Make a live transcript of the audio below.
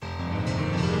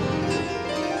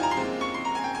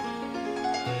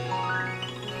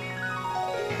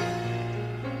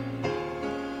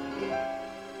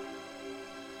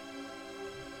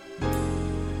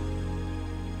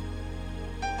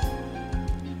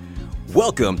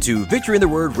Welcome to Victory in the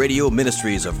Word Radio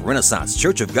Ministries of Renaissance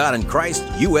Church of God in Christ,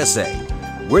 USA.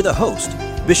 We're the host.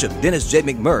 Bishop Dennis J.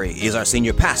 McMurray is our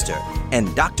senior pastor,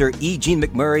 and Dr. E. Jean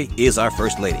McMurray is our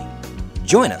first lady.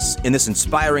 Join us in this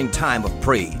inspiring time of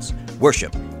praise,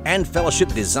 worship, and fellowship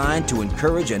designed to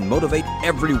encourage and motivate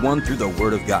everyone through the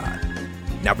Word of God.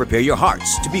 Now prepare your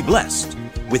hearts to be blessed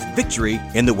with Victory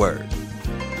in the Word.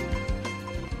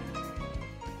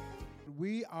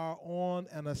 We are on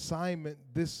an assignment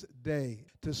this day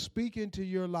to speak into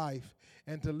your life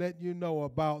and to let you know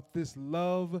about this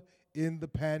love in the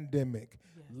pandemic.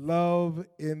 Yes. Love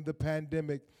in the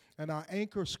pandemic. And our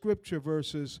anchor scripture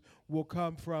verses will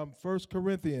come from 1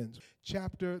 Corinthians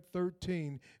chapter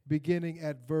 13, beginning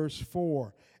at verse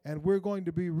 4. And we're going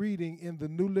to be reading in the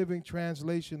New Living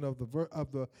Translation of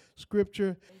the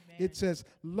scripture. Amen. It says,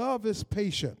 "Love is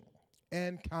patient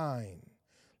and kind.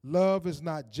 Love is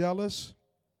not jealous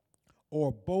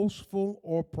or boastful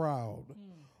or proud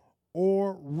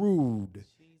or rude.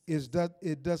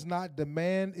 It does not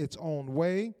demand its own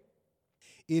way.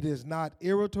 It is not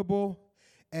irritable,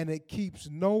 and it keeps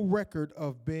no record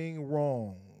of being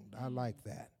wronged." I like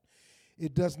that.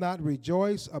 "It does not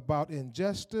rejoice about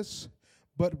injustice,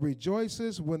 but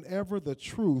rejoices whenever the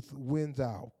truth wins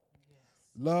out. Yes.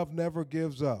 Love never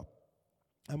gives up."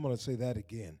 I'm going to say that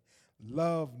again.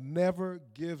 Love never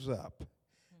gives up,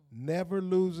 never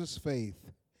loses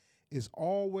faith, is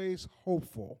always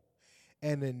hopeful,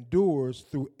 and endures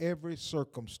through every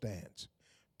circumstance.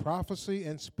 Prophecy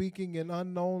and speaking in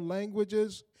unknown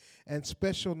languages and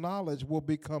special knowledge will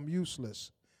become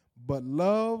useless, but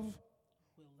love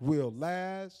will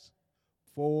last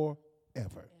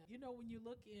forever. You know, when you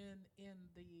look in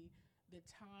the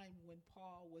time when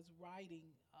Paul was writing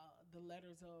the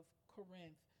letters of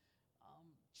Corinth,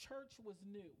 church was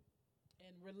new,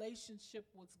 and relationship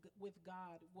with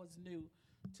God was new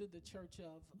to the church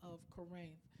of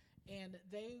Corinth. And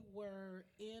they were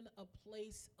in a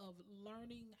place of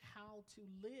learning how to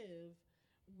live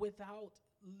without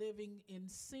living in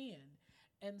sin.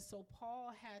 And so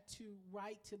Paul had to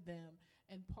write to them,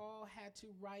 and Paul had to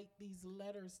write these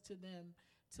letters to them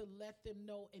to let them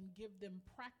know and give them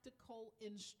practical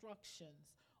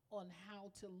instructions on how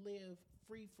to live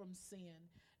free from sin.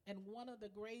 And one of the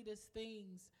greatest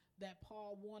things that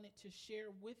Paul wanted to share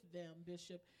with them,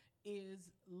 Bishop, is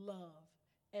love,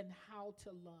 and how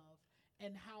to love,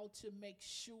 and how to make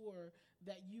sure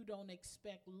that you don't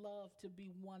expect love to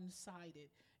be one-sided.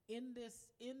 In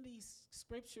these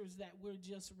scriptures that we're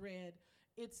just read,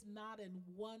 it's not in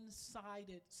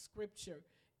one-sided scripture.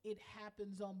 It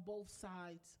happens on both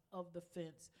sides of the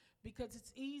fence, because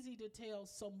it's easy to tell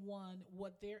someone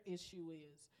what their issue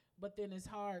is, but then it's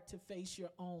hard to face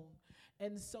your own.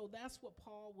 And so that's what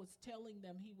Paul was telling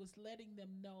them. He was letting them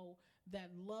know that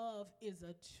love is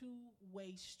a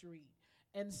two-way street.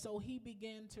 And so he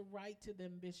began to write to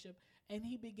them, Bishop, and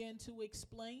he began to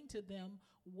explain to them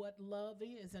what love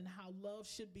is and how love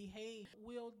should behave.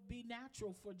 Will be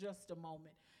natural for just a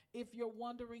moment. If you're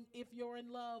wondering if you're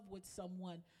in love with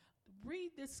someone,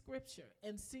 read this scripture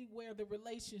and see where the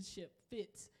relationship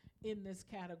fits in this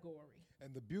category.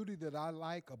 And the beauty that I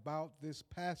like about this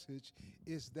passage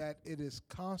is that it is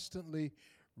constantly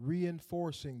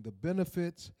reinforcing the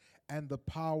benefits and the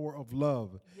power of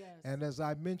love. Yes. And as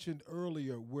I mentioned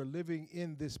earlier, we're living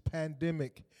in this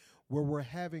pandemic where we're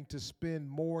having to spend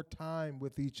more time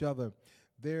with each other.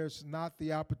 There's not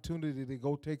the opportunity to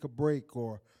go take a break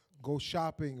or go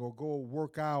shopping or go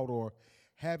work out or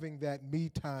having that me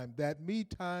time. That me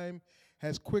time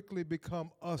has quickly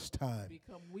become us time.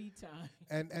 Become we time.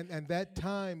 And that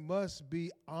time must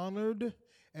be honored,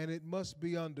 and it must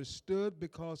be understood,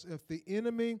 because if the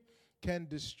enemy can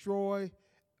destroy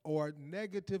or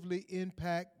negatively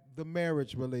impact the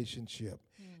marriage relationship,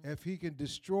 if he can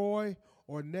destroy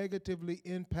or negatively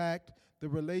impact the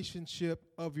relationship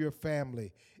of your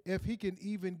family, if he can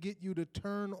even get you to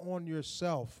turn on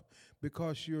yourself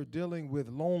because you're dealing with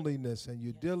loneliness and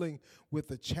you're dealing with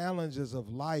the challenges of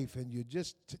life and you're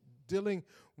just dealing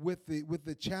with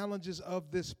the challenges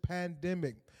of this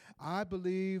pandemic, I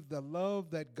believe the love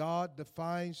that God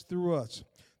defines through us,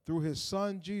 through his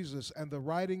son Jesus and the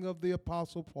writing of the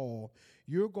Apostle Paul,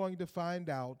 you're going to find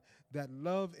out that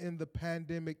love in the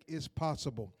pandemic is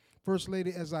possible. First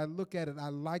Lady, as I look at it, I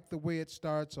like the way it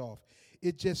starts off.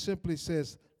 It just simply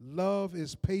says, love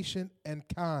is patient and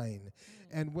kind.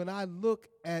 And when I look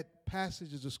at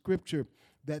passages of scripture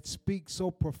that speak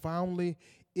so profoundly,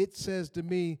 it says to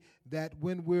me that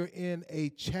when we're in a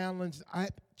challenged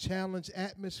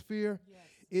atmosphere, yes,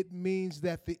 it means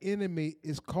that the enemy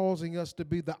is causing us to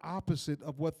be the opposite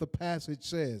of what the passage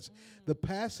says. The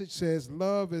passage says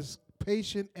love is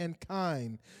patient and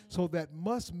kind. So that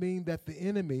must mean that the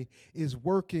enemy is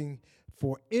working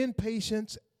for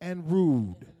impatience and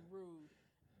rude. And rude.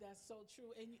 That's so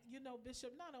true. And you know,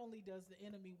 Bishop, not only does the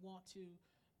enemy want to,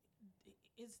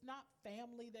 it's not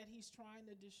family that he's trying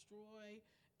to destroy,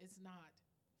 it's not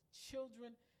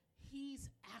children. He's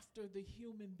after the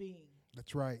human being.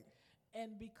 That's right.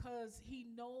 And because he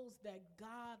knows that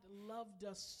God loved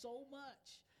us so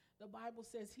much, the Bible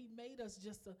says he made us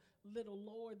just a little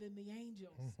lower than the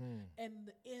angels.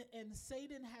 And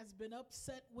Satan has been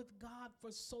upset with God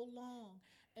for so long.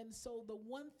 And so the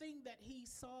one thing that he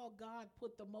saw God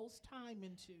put the most time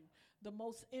into, the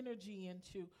most energy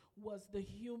into, was the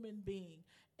human being.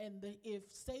 And if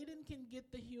Satan can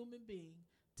get the human being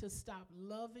to stop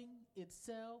loving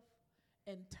itself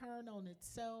and turn on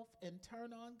itself and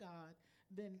turn on God,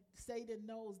 then Satan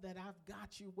knows that I've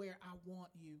got you where I want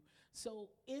you. So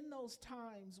in those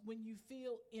times when you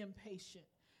feel impatient,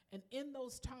 and in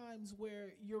those times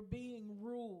where you're being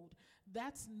ruled,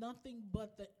 that's nothing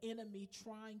but the enemy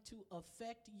trying to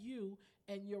affect you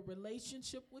and your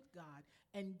relationship with God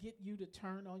and get you to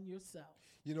turn on yourself.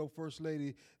 You know, First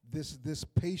Lady, this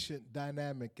patient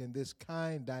dynamic and this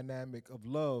kind dynamic of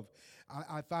love,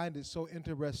 I find it so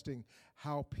interesting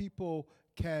how people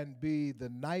can be the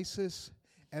nicest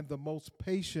and the most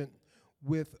patient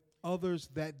with others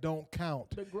that don't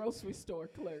count. The grocery store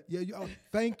clerk. Yeah,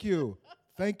 thank you.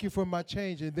 Thank you for my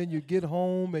change. And then you get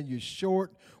home and you're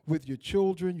short with your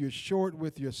children, you're short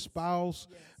with your spouse,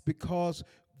 Yes. because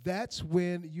that's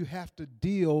when you have to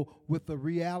deal with the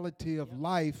reality of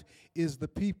life is the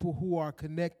people who are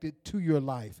connected to your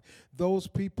life. Those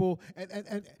people,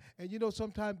 and you know,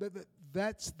 sometimes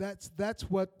that's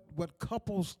what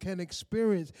couples can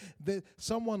experience. That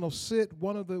someone will sit,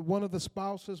 one of the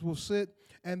spouses will sit,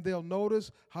 and they'll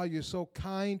notice how you're so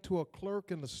kind to a clerk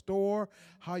in the store,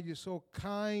 how you're so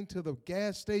kind to the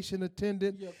gas station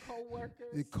attendant, Your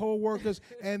coworkers. the co-workers,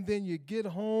 and then you get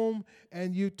home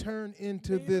and you turn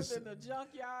into Meaner this. than the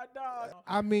junkyard dog.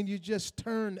 I mean, you just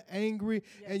turn angry,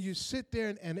 and Yes. you sit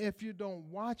there, and if you don't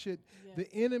watch it, Yes.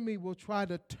 the enemy will try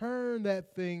to turn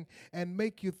that thing and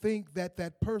make you think that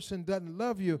that person doesn't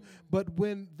love you. But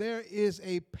when there is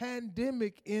a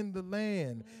pandemic in the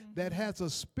land that has a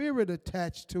spirit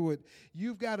attached to it,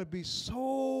 you've got to be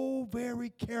so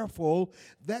very careful.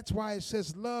 That's why it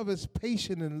says love is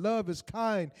patient and love is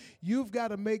kind. You've got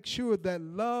to make sure that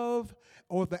love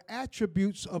or the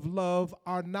attributes of love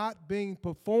are not being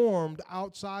performed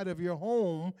outside of your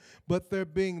home, but they're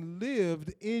being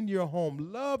lived in your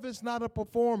home. Love is not a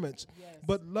performance, Yes.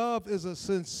 but love is a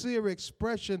sincere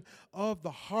expression of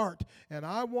the heart. And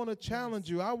I want to challenge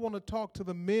you. I want to talk to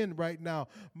the men right now.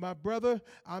 My brother,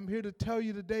 I'm here to tell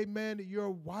you today, man, that your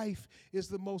wife is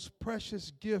the most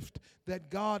precious gift that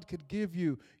God could give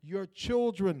you. Your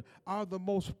children are the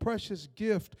most precious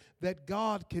gift that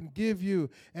God can give you.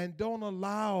 And don't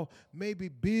allow maybe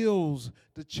bills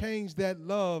to change that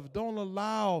love. Don't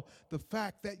allow the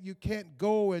fact that you can't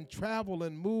go and travel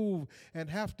and move and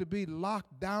have to be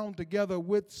locked down together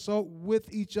with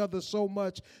each other so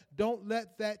much. Don't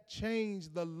let that change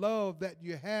the love that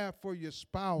you have for your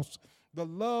spouse, the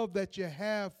love that you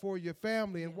have for your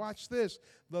family. And watch this,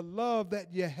 the love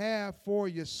that you have for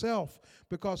yourself.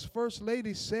 Because First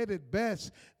Lady said it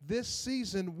best, this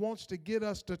season wants to get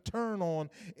us to turn on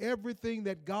everything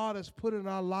that God has put in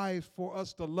our lives for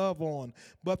us to love on.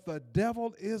 But the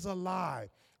devil is a lie.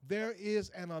 There is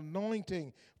an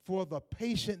anointing for the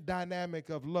patient dynamic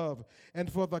of love and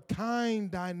for the kind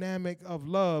dynamic of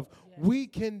love. Yes. We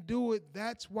can do it.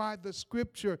 That's why the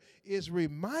scripture is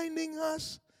reminding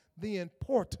us the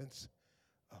importance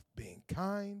of being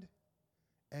kind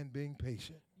and being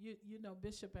patient. You know,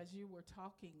 Bishop, as you were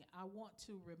talking, I want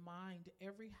to remind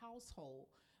every household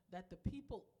that the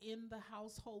people in the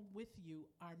household with you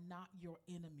are not your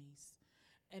enemies.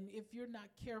 And if you're not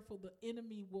careful, the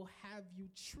enemy will have you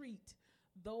treat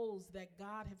those that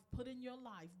God have put in your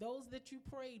life, those that you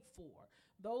prayed for,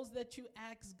 those that you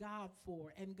asked God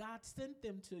for, and God sent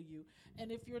them to you.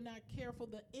 And if you're not careful,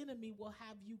 the enemy will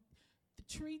have you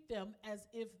treat them as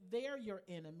if they're your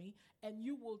enemy, and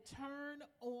you will turn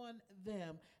on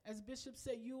them. As Bishop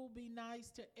said, you will be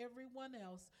nice to everyone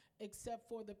else except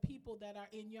for the people that are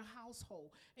in your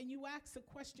household. And you ask the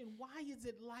question, why is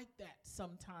it like that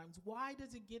sometimes? Why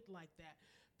does it get like that?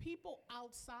 People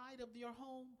outside of your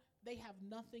home, they have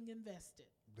nothing invested.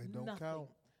 They don't Nothing. count.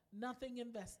 Nothing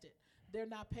invested. They're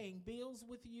not paying bills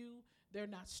with you. They're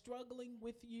not struggling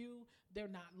with you. They're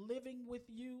not living with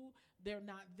you. They're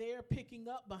not there picking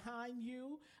up behind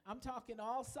you. I'm talking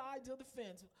all sides of the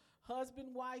fence.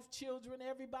 husband, wife, children,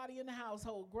 everybody in the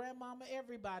household, grandmama,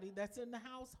 everybody that's in the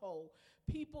household.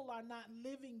 People are not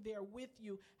living there with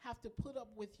you, have to put up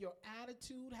with your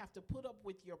attitude, have to put up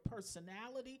with your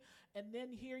personality. And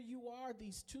then here you are,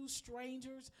 these two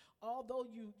strangers, although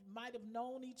you might have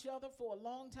known each other for a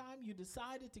long time, you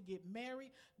decided to get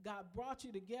married. God brought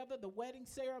you together. The wedding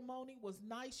ceremony was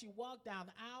nice. You walked down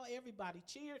the aisle, everybody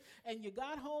cheered, and you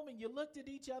got home and you looked at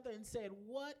each other and said,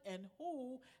 what and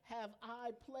who have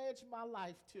I pledged my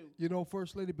life to? You know,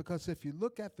 First Lady, because if you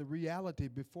look at the reality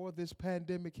before this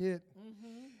pandemic hit,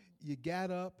 you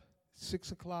got up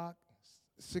 6 o'clock,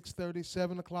 6:30,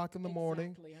 7 o'clock in the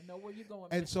morning. Exactly. I know where you're going.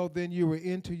 And so then you were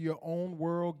into your own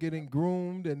world, getting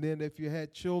groomed, and then if you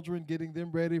had children, getting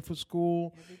them ready for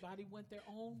school. Everybody went their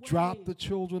own way. Dropped the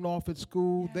children off at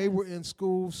school. Yes. They were in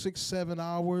school 6-7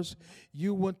 hours.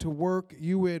 You went to work.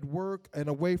 You were at work and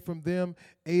away from them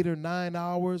 8 or 9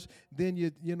 hours. Then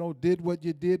you did what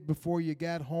you did before you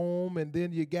got home, and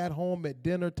then you got home at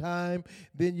dinner time.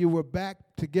 Then you were back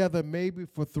together maybe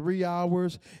for 3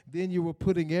 hours. Then you were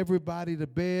putting everybody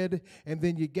to bed, and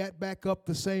then you got back up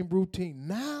the same routine.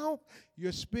 Now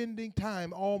you're spending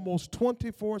time almost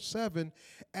 24/7,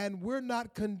 and we're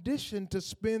not conditioned to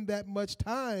spend that much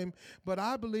time. But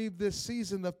I believe this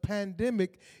season of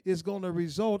pandemic is going to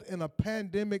result in a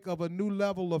pandemic of a new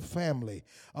level of family,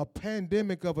 a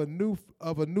pandemic of a new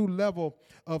level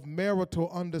of marital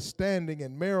understanding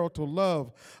and marital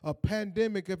love, a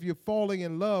pandemic of you falling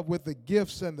in love with the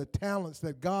gifts and the talents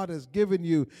that God has given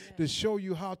you to show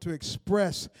you how to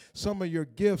express some of your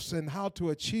gifts and how to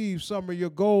achieve some of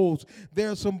your goals. There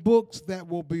are some books that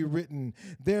will be written.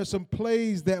 There are some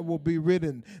plays that will be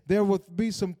written. There will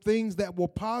be some things that will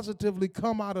positively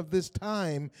come out of this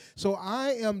time. So I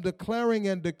am declaring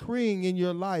and decreeing in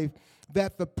your life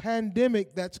that the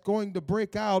pandemic that's going to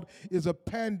break out is a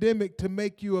pandemic to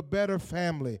make you a better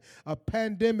family, a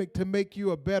pandemic to make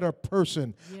you a better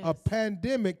person, a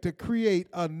pandemic to create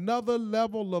another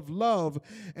level of love.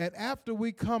 And after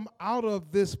we come out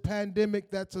of this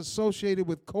pandemic that's associated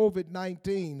with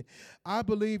COVID-19, I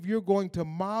believe you're going to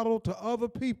model to other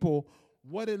people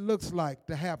what it looks like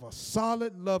to have a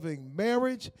solid, loving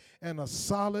marriage and a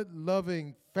solid,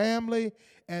 loving family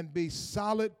and be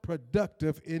solid,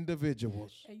 productive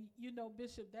individuals. And you know,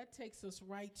 Bishop, that takes us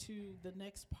right to the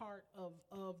next part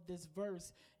of this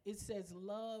verse. It says,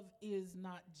 love is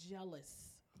not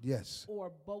jealous. Yes.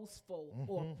 Or boastful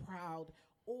or proud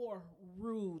or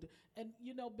rude. And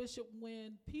you know, Bishop,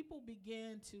 when people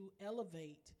begin to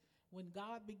elevate, when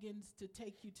God begins to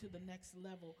take you to the next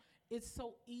level, it's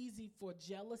so easy for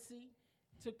jealousy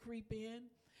to creep in.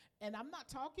 And I'm not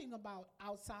talking about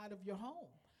outside of your home.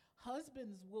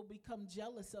 Husbands will become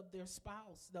jealous of their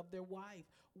spouse, of their wife.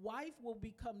 Wife will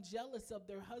become jealous of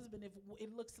their husband if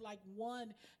it looks like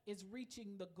one is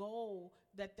reaching the goal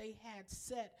that they had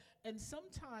set. And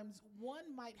sometimes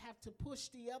one might have to push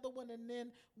the other one, and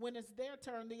then when it's their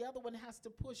turn, the other one has to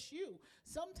push you.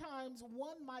 Sometimes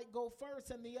one might go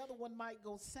first and the other one might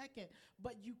go second,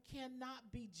 but you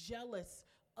cannot be jealous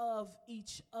of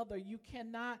each other. You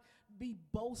cannot be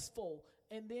boastful.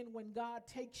 And then when God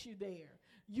takes you there,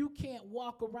 you can't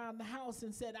walk around the house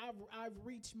and said, I've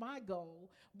reached my goal,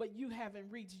 but you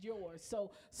haven't reached yours.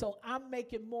 So I'm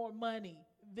making more money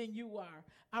than you are.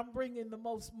 I'm bringing the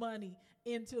most money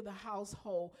into the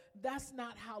household. That's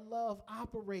not how love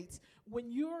operates.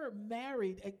 When you're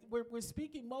married, we're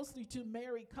speaking mostly to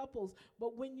married couples,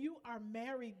 but when you are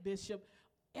married, Bishop,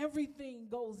 everything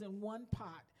goes in one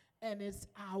pot and it's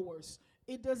ours.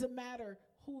 It doesn't matter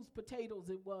whose potatoes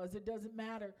it was. It doesn't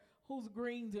matter whose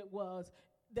greens it was.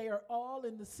 They are all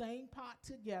in the same pot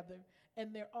together,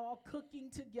 and they're all cooking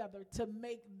together to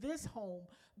make this home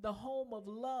the home of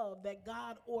love that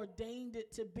God ordained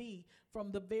it to be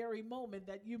from the very moment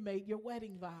that you made your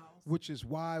wedding vows. Which is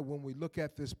why when we look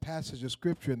at this passage of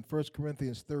Scripture in 1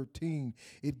 Corinthians 13,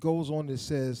 it goes on and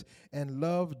says, and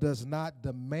love does not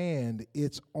demand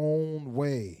its own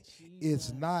way. Jesus.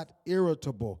 It's not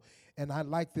irritable. And I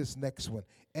like this next one.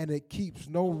 And it keeps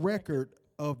no record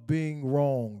of being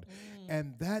wronged.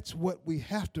 And that's what we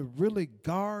have to really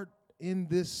guard in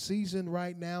this season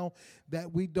right now,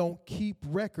 that we don't keep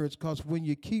records, because when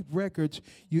you keep records,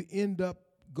 you end up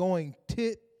going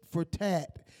tit for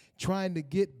tat, trying to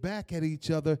get back at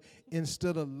each other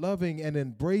instead of loving and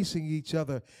embracing each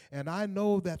other. And I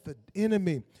know that the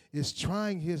enemy is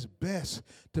trying his best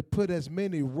to put as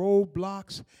many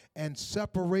roadblocks and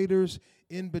separators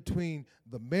in between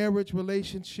the marriage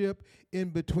relationship, in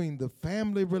between the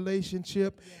family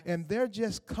relationship. Yes. And there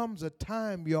just comes a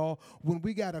time, y'all, when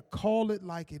we got to call it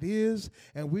like it is,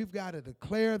 and we've got to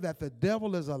declare that the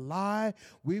devil is a lie.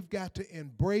 We've got to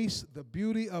embrace the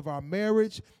beauty of our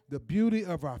marriage, the beauty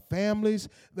of our families,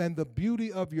 and the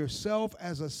beauty of yourself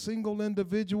as a single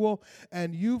individual.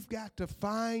 And you've got to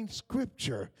find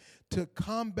scripture to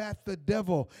combat the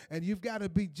devil. And you've got to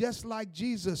be just like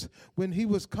Jesus when he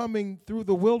was coming through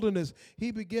the wilderness.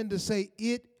 He began to say,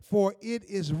 for it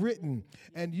is written.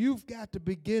 And you've got to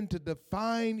begin to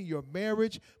define your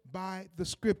marriage by the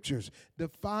scriptures.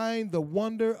 Define the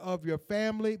wonder of your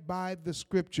family by the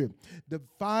scripture.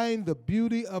 Define the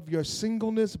beauty of your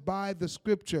singleness by the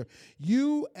scripture.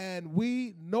 You and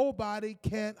we, nobody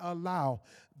can allow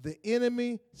the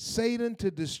enemy, Satan, to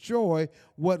destroy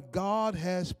what God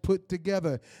has put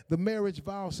together. The marriage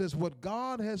vow says, what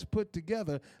God has put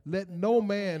together, let no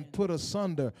man put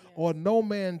asunder, or no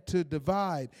man to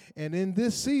divide. And in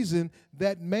this season,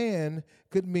 that man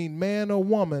could mean man or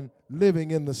woman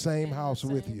living in the same house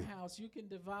with you. You can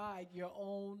divide your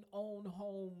own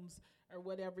homes or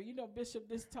whatever. You know, Bishop,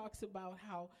 this talks about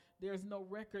how there's no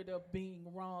record of being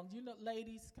wronged. You know,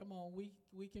 ladies, come on,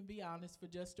 we can be honest for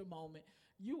just a moment.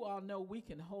 You all know we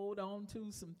can hold on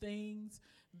to some things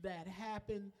that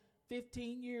happened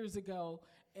 15 years ago,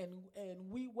 and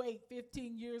we wait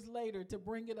 15 years later to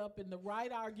bring it up in the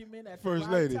right argument at First the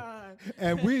right lady. time.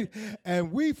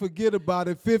 And we forget about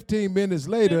it 15 minutes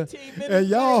later, 15 minutes and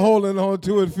y'all later, holding on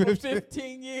to it for 15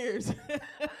 15 years.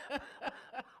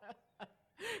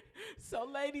 So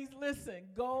ladies, listen,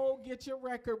 go get your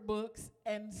record books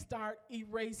and start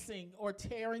erasing or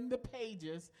tearing the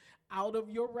pages out of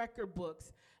your record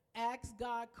books. Ask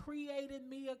God, create in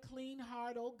me a clean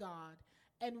heart, O God,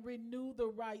 and renew the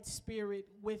right spirit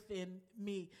within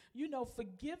me. You know,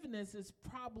 forgiveness is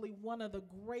probably one of the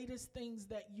greatest things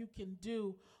that you can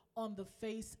do on the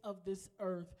face of this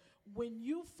earth. When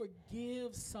you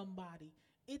forgive somebody,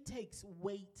 it takes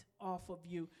weight off of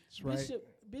you. That's right.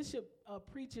 Bishop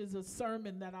preaches a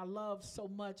sermon that I love so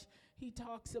much. He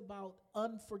talks about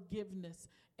unforgiveness.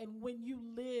 And when you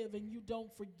live and you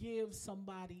don't forgive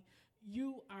somebody,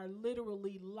 you are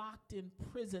literally locked in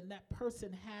prison. That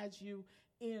person has you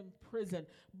in prison.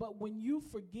 But when you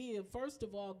forgive, first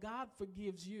of all, God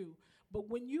forgives you. But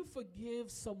when you forgive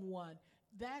someone,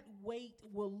 that weight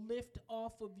will lift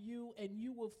off of you and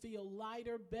you will feel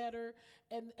lighter, better.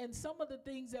 And some of the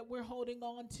things that we're holding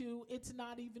on to, it's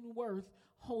not even worth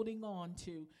holding on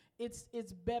to.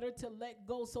 It's better to let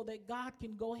go so that God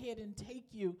can go ahead and take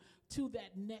you to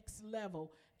that next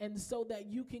level, and so that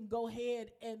you can go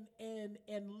ahead and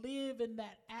live in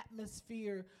that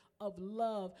atmosphere of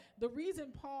love. The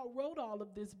reason Paul wrote all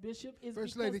of this, Bishop, is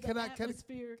First because lady, the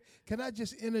atmosphere. can I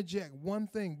just interject one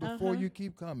thing before you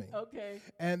keep coming? Okay.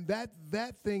 And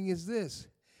that thing is this.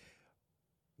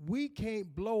 We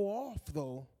can't blow off,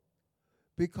 though,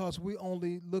 because we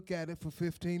only look at it for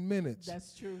 15 minutes.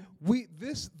 That's true.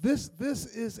 This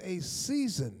is a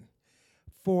season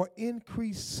for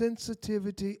increased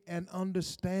sensitivity and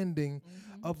understanding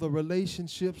of the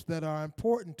relationships that are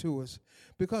important to us.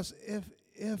 Because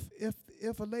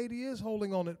if a lady is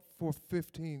holding on it for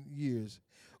 15 years,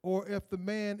 or if the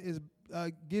man is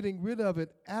getting rid of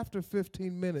it after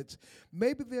 15 minutes,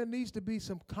 maybe there needs to be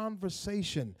some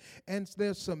conversation and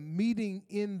there's some meeting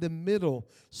in the middle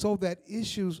so that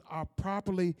issues are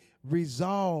properly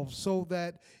resolved, so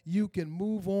that you can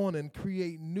move on and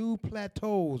create new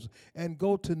plateaus and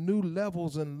go to new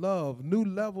levels in love, new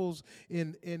levels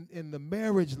in the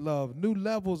marriage love, new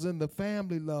levels in the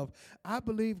family love. I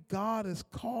believe God is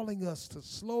calling us to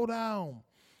slow down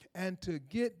and to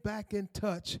get back in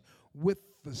touch with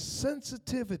the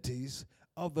sensitivities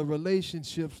of the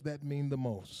relationships that mean the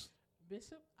most.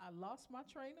 Bishop, I lost my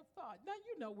train of thought. Now,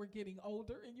 you know we're getting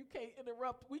older and you can't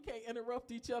interrupt. We can't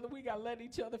interrupt each other. We got to let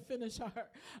each other finish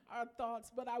our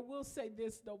thoughts. But I will say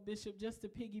this, though, Bishop, just to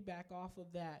piggyback off of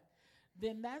that,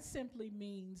 then that simply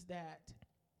means that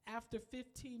after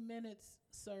 15 minutes,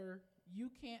 sir,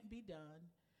 you can't be done.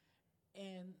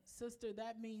 And, sister,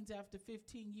 that means after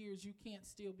 15 years, you can't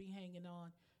still be hanging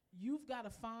on. You've got to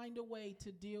find a way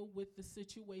to deal with the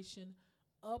situation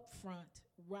up front,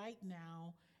 right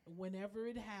now, whenever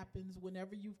it happens,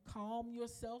 whenever you've calmed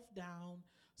yourself down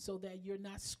so that you're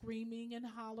not screaming and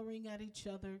hollering at each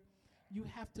other. You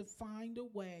have to find a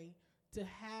way to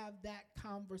have that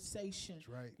conversation. That's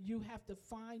right. You have to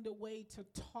find a way to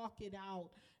talk it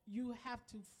out. You have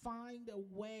to find a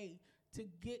way to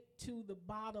get to the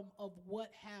bottom of what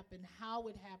happened, how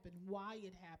it happened, why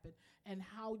it happened, and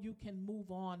how you can move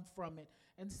on from it.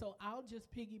 And so I'll just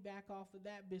piggyback off of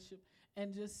that, Bishop,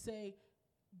 and just say,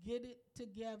 get it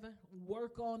together,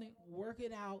 work on it, work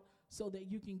it out so that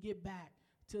you can get back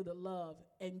to the love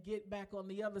and get back on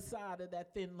the other side of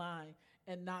that thin line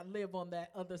and not live on the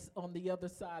other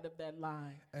side of that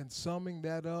line. And summing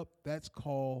that up, that's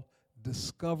called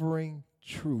discovering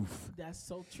truth. That's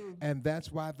so true. And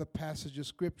that's why the passage of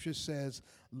scripture says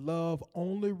love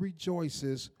only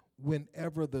rejoices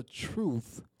whenever the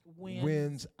truth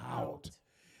wins out.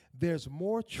 There's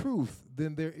more truth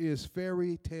than there is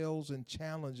fairy tales and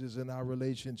challenges in our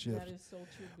relationships. That is so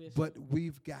true, Bishop. But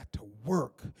we've got to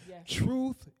work. Yes.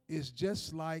 Truth is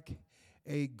just like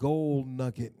a gold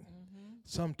nugget.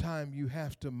 Sometimes you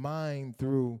have to mine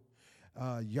through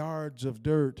yards of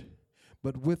dirt,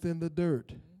 but within the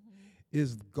dirt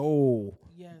is gold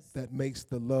that makes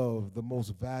the love the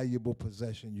most valuable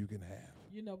possession you can have.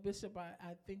 You know, Bishop,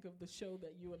 I think of the show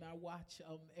that you and I watch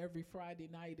every Friday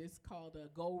night. It's called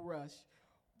Gold Rush.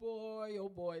 Boy, oh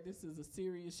boy, this is a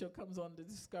serious show. Comes on the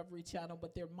Discovery Channel,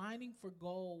 but they're mining for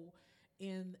gold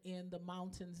in the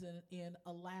mountains in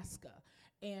Alaska.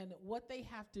 And what they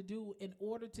have to do in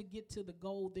order to get to the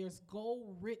gold, there's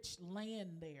gold-rich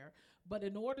land there. But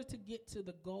in order to get to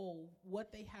the gold,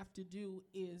 what they have to do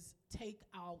is take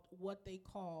out what they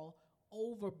call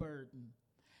overburden.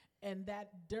 And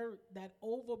that dirt, that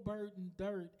overburdened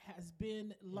dirt, has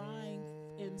been lying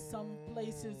in some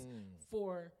places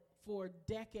for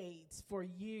decades, for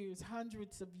years,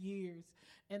 hundreds of years.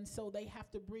 And so they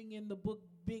have to bring in the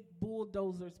big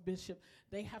bulldozers, Bishop.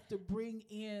 They have to bring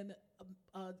in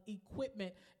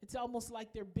equipment. It's almost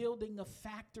like they're building a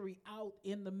factory out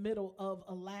in the middle of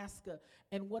Alaska.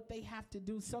 And what they have to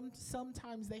do,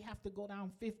 sometimes they have to go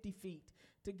down 50 feet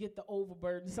to get the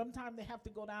overburden. Sometimes they have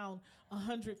to go down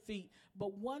 100 feet.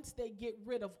 But once they get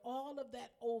rid of all of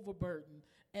that overburden,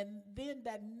 and then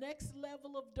that next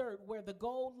level of dirt where the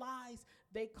gold lies,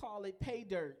 they call it pay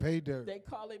dirt. Pay dirt. They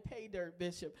call it pay dirt,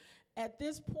 Bishop. At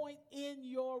this point in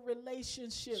your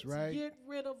relationships, right, get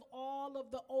rid of all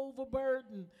of the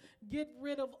overburden. Get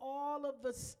rid of all of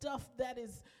the stuff that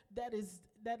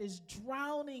is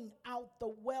drowning out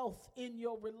the wealth in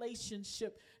your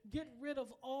relationship. Get rid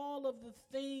of all of the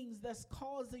things that's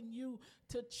causing you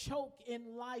to choke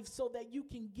in life so that you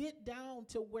can get down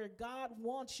to where God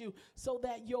wants you, so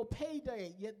that your pay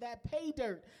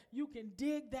dirt, you can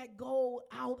dig that gold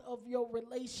out of your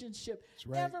relationship.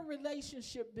 Right. Every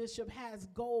relationship, Bishop, has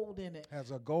gold in it.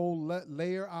 Has a gold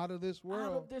layer out of this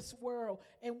world. Out of this world.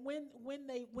 And when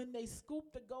they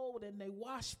scoop the gold and they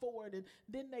wash for it, and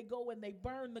then they go and they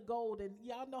burn the gold, and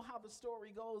y'all know how the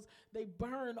story goes. They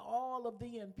burn all of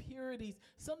the impurities.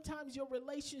 Sometimes your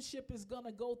relationship is going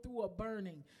to go through a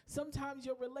burning. Sometimes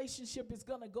your relationship is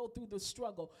going to go through the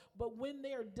struggle. But when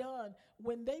they're done,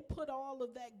 when they put all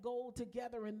of that gold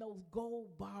together in those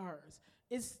gold bars,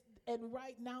 and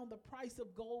right now the price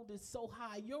of gold is so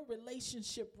high. Your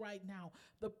relationship right now,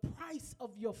 the price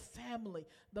of your family,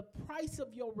 the price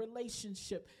of your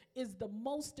relationship is the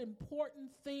most important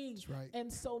thing. That's right.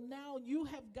 And so now you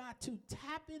have got to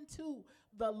tap into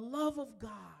the love of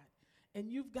God. And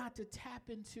you've got to tap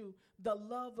into the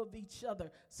love of each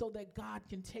other so that God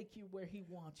can take you where he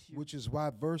wants you. Which is why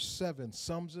verse 7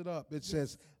 sums it up. It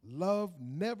says, love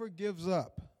never gives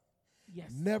up,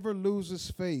 never loses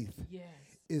faith,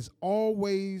 is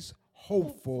always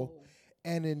hopeful,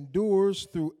 and endures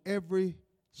through every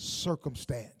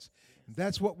circumstance. And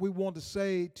that's what we want to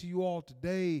say to you all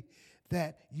today,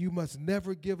 that you must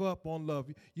never give up on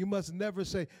love. You must never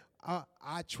say,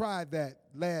 I tried that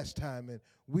last time, and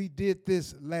we did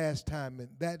this last time, and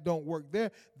that don't work.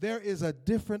 There is a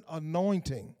different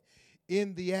anointing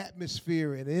in the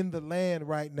atmosphere and in the land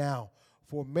right now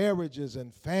for marriages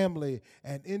and family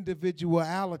and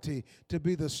individuality to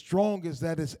be the strongest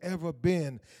that it's ever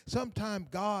been. Sometimes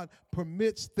God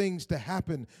permits things to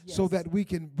happen so that we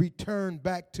can return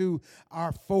back to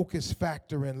our focus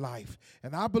factor in life.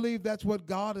 And I believe that's what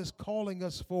God is calling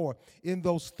us for in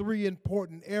those three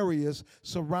important areas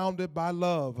surrounded by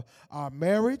love: our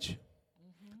marriage,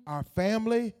 our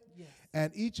family,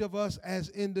 and each of us as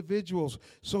individuals.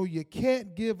 So you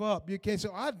can't give up. You can't say,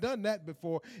 oh, I've done that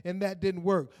before and that didn't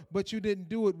work. But you didn't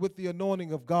do it with the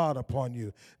anointing of God upon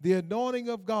you. The anointing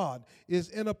of God is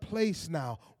in a place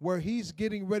now where he's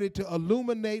getting ready to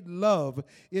illuminate love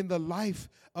in the life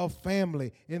of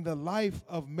family, in the life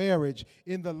of marriage,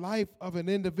 in the life of an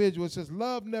individual. It says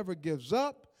love never gives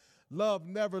up. Love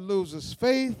never loses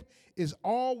faith, is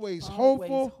always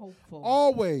hopeful.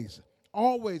 Always.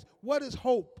 What is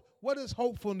hope? What is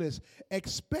hopefulness?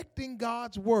 Expecting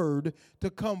God's word to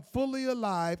come fully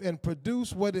alive and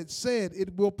produce what it said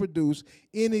it will produce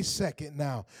any second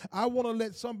now. I want to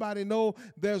let somebody know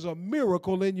there's a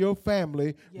miracle in your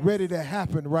family ready to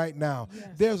happen right now.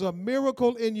 There's a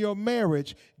miracle in your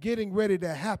marriage getting ready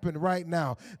to happen right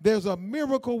now. There's a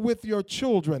miracle with your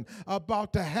children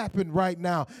about to happen right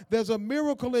now. There's a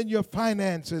miracle in your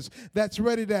finances that's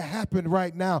ready to happen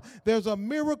right now. There's a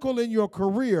miracle in your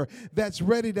career that's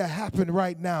ready to happen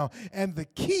right now. And the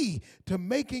key to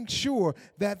making sure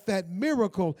that that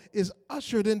miracle is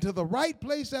ushered into the right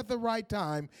place at the right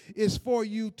time is for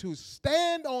you to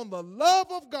stand on the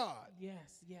love of God.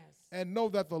 Yes. And know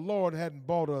that the Lord hadn't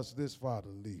brought us this far to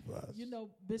leave us. You know,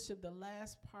 Bishop, the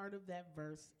last part of that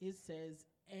verse, it says,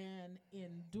 and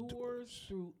endures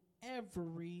through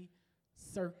every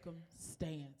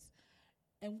circumstance.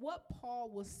 And what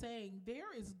Paul was saying,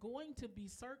 there is going to be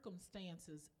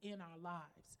circumstances in our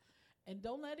lives. And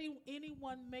don't let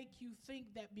anyone make you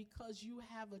think that because you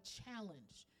have a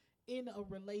challenge in a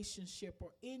relationship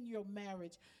or in your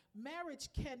marriage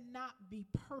cannot be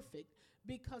perfect,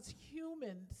 because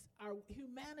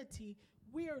humanity,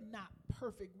 we're not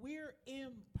perfect. We're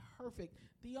imperfect.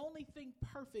 The only thing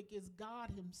perfect is God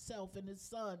himself and his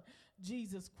son,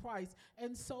 Jesus Christ.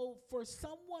 And so for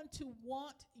someone to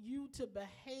want you to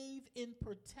behave in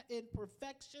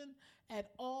perfection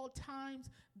at all times,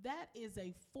 that is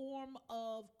a form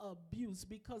of abuse,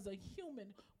 because a human,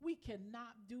 we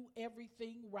cannot do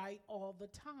everything right all the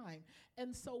time.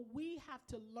 And so we have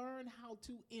to learn how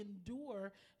to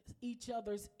endure each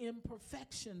other's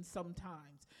imperfections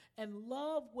sometimes. And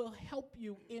love will help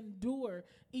you endure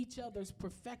each other's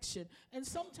perfection. And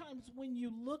sometimes when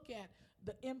you look at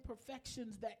the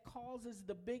imperfections that causes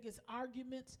the biggest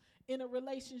arguments in a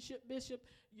relationship, Bishop,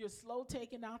 you're slow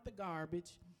taking out the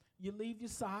garbage. You leave your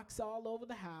socks all over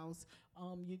the house.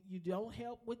 You don't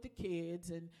help with the kids,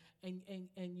 and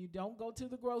you don't go to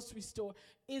the grocery store.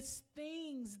 It's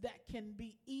things that can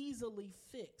be easily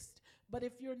fixed. But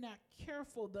if you're not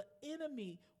careful, the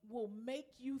enemy will make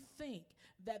you think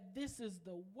that this is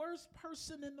the worst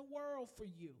person in the world for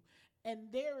you. And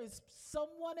there is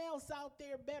someone else out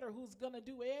there better who's going to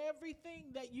do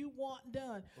everything that you want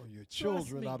done. Or your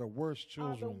children are the worst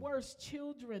children. Are the worst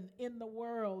children in the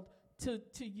world to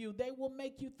you. They will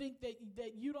make you think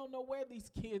that you don't know where these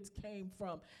kids came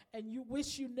from, and you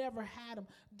wish you never had them.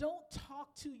 Don't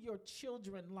talk to your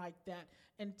children like that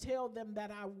and tell them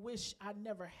that I wish I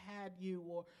never had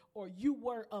you, or you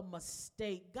were a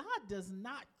mistake. God does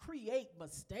not create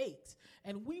mistakes,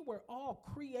 and we were all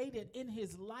created in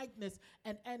his likeness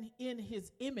and in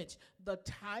his image. The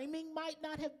timing might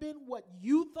not have been what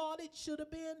you thought it should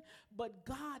have been, but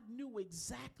God knew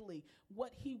exactly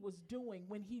what he was doing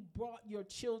when he brought your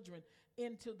children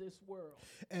into this world.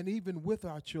 And even with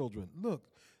our children, look,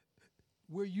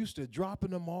 we're used to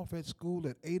dropping them off at school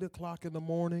at 8 o'clock in the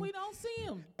morning. We don't see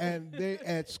them. And they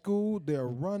at school, they're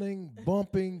running,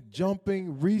 bumping,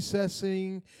 jumping,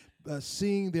 recessing,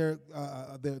 seeing their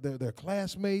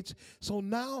classmates. So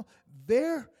now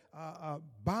they're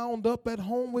bound up at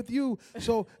home with you.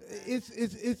 So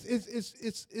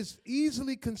it's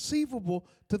easily conceivable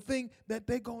to think that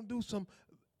they're gonna do some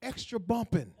extra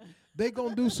bumping. They're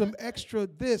gonna do some extra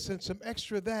this and some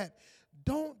extra that.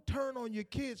 Don't turn on your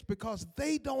kids because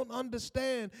they don't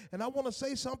understand. And I want to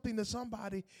say something to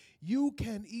somebody. You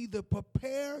can either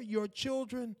prepare your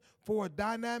children for a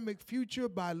dynamic future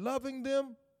by loving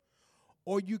them,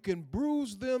 or you can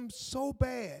bruise them so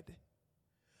bad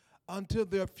until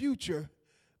their future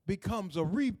becomes a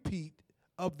repeat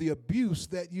of the abuse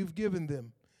that you've given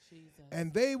them. Jesus.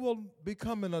 And they will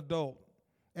become an adult,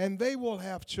 and they will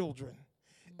have children,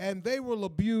 and they will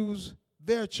abuse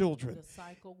their children. The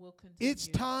cycle will continue. It's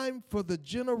time for the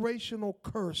generational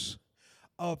curse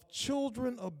of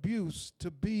children abuse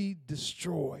to be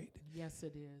destroyed. Yes,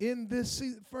 it is. In this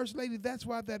season, First Lady, that's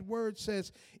why that word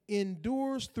says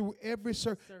endures through every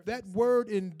circumstance. That word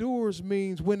endures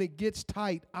means when it gets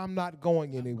tight, I'm not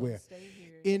going anywhere.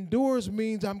 Endures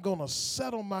means I'm going to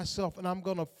settle myself and I'm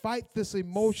going to fight this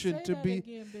emotion Say to that be.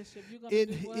 Again, Bishop. You're gonna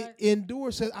do what?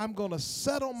 Endure says I'm going to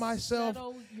settle myself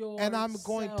and I'm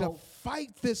going to yourself.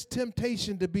 fight this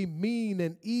temptation to be mean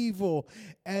and evil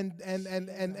and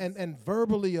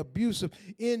verbally abusive.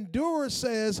 Endure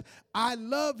says I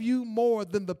love you more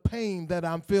than the pain that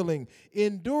I'm feeling.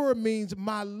 Endure means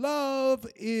my love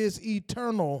is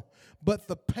eternal, but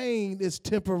the pain is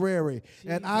temporary.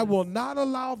 Jesus. And I will not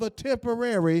allow the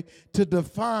temporary to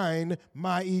define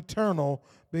my eternal,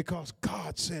 because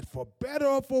God said for better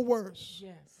or for worse,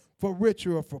 yes, for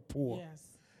richer or for poor.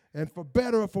 yes, And for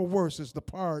better or for worse is the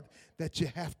part that you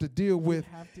have to deal with.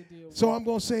 So I'm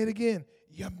going to say it again.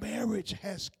 Your marriage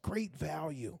has great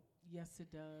value. Yes,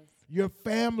 it does. Your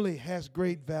family has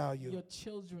great value. Your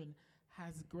children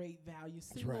has great value.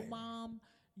 Single mom,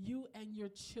 you and your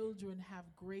children have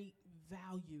great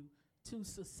value to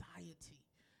society.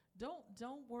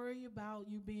 Don't worry about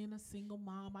you being a single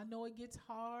mom. I know it gets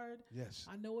hard. Yes.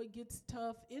 I know it gets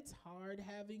tough. It's hard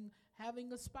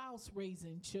having a spouse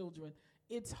raising children.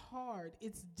 It's hard.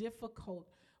 It's difficult.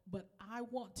 But I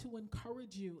want to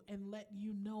encourage you and let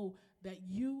you know that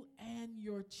you and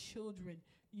your children,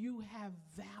 you have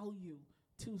value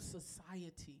to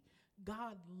society.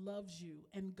 God loves you,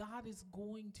 and God is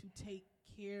going to take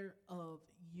care of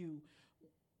you.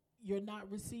 You're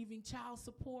not receiving child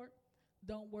support?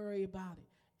 Don't worry about it.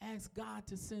 Ask God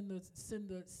to send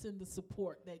the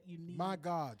support that you need. My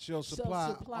God shall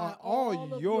supply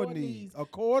all your needs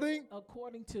according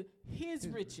to his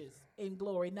riches in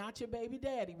glory, not your baby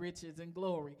daddy riches in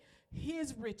glory.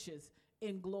 His riches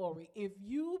in glory. If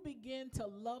you begin to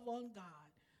love on God,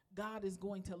 God is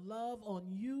going to love on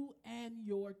you and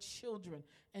your children,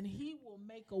 and he will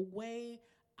make a way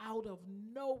out of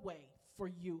no way for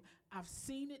you. I've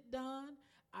seen it done.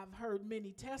 I've heard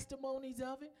many testimonies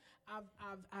of it.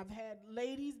 I've had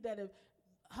ladies that have,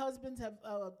 husbands have,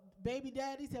 baby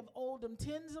daddies have owed them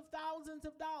tens of thousands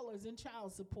of dollars in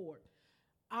child support.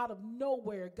 Out of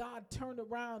nowhere, God turned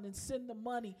around and sent the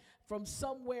money from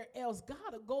somewhere else.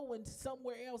 God will go into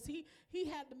somewhere else. He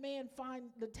had the man find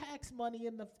the tax money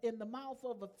in the mouth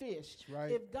of a fish.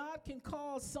 Right. If God can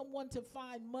cause someone to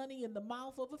find money in the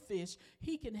mouth of a fish,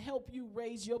 he can help you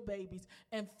raise your babies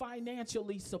and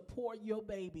financially support your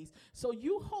babies. So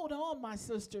you hold on, my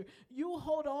sister. You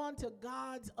hold on to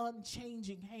God's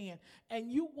unchanging hand,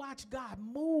 and you watch God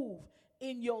move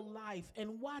in your life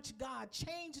and watch God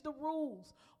change the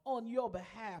rules on your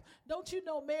behalf. Don't you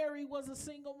know Mary was a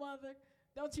single mother?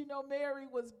 Don't you know Mary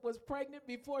was pregnant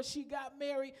before she got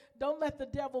married? Don't let the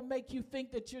devil make you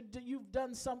think that you've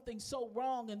done something so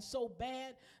wrong and so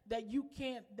bad that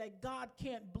God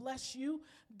can't bless you.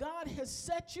 God has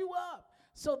set you up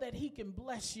so that he can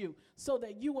bless you, so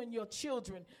that you and your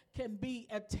children can be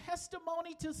a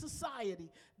testimony to society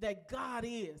that God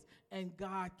is and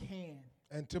God can.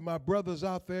 And to my brothers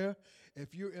out there,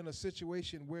 if you're in a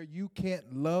situation where you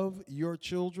can't love your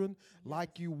children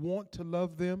like you want to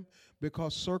love them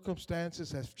because circumstances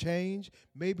have changed,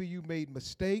 maybe you made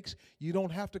mistakes, you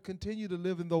don't have to continue to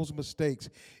live in those mistakes.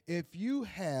 If you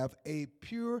have a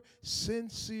pure,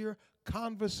 sincere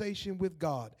conversation with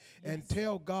God and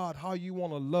tell God how you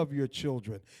want to love your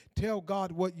children, tell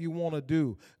God what you want to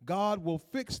do, God will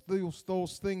fix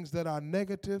those things that are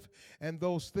negative and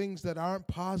those things that aren't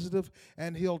positive,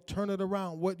 and he'll turn it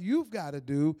around. What you've got to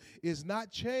do is not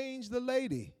change the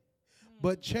lady,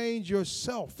 but change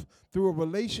yourself through a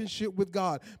relationship with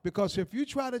God. Because if you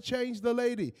try to change the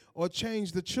lady or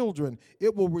change the children,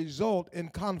 it will result in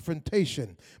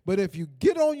confrontation. But if you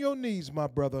get on your knees, my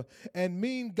brother, and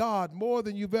mean God more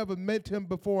than you've ever meant him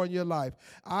before in your life,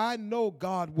 I know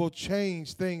God will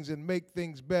change things and make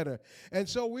things better. And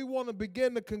so we want to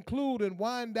begin to conclude and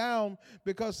wind down,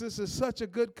 because this is such a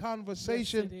good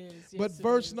conversation. Yes, it is. But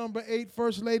verse number 8,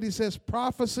 First Lady says,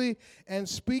 prophecy and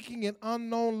speaking in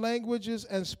unknown languages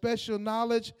and special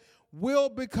knowledge will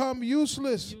become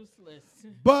useless.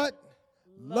 But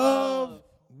love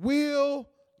will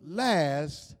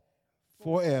last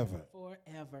forever.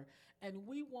 Forever. And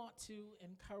we want to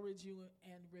encourage you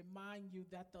and remind you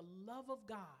that the love of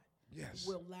God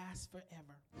will last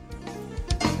forever.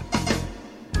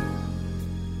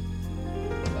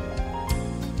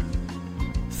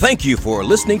 Thank you for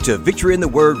listening to Victory in the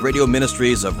Word Radio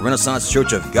Ministries of Renaissance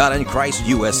Church of God in Christ,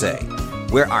 USA,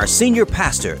 where our senior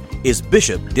pastor is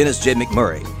Bishop Dennis J.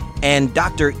 McMurray, and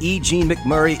Dr. E. Jean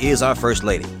McMurray is our First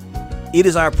Lady. It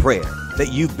is our prayer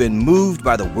that you've been moved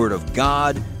by the Word of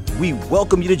God. We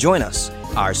welcome you to join us,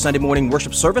 our Sunday morning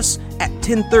worship service at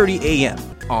 10:30 a.m.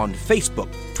 on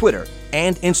Facebook, Twitter,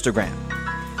 and Instagram.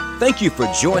 Thank you for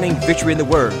joining Victory in the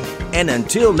Word, and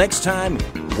until next time,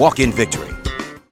 walk in victory.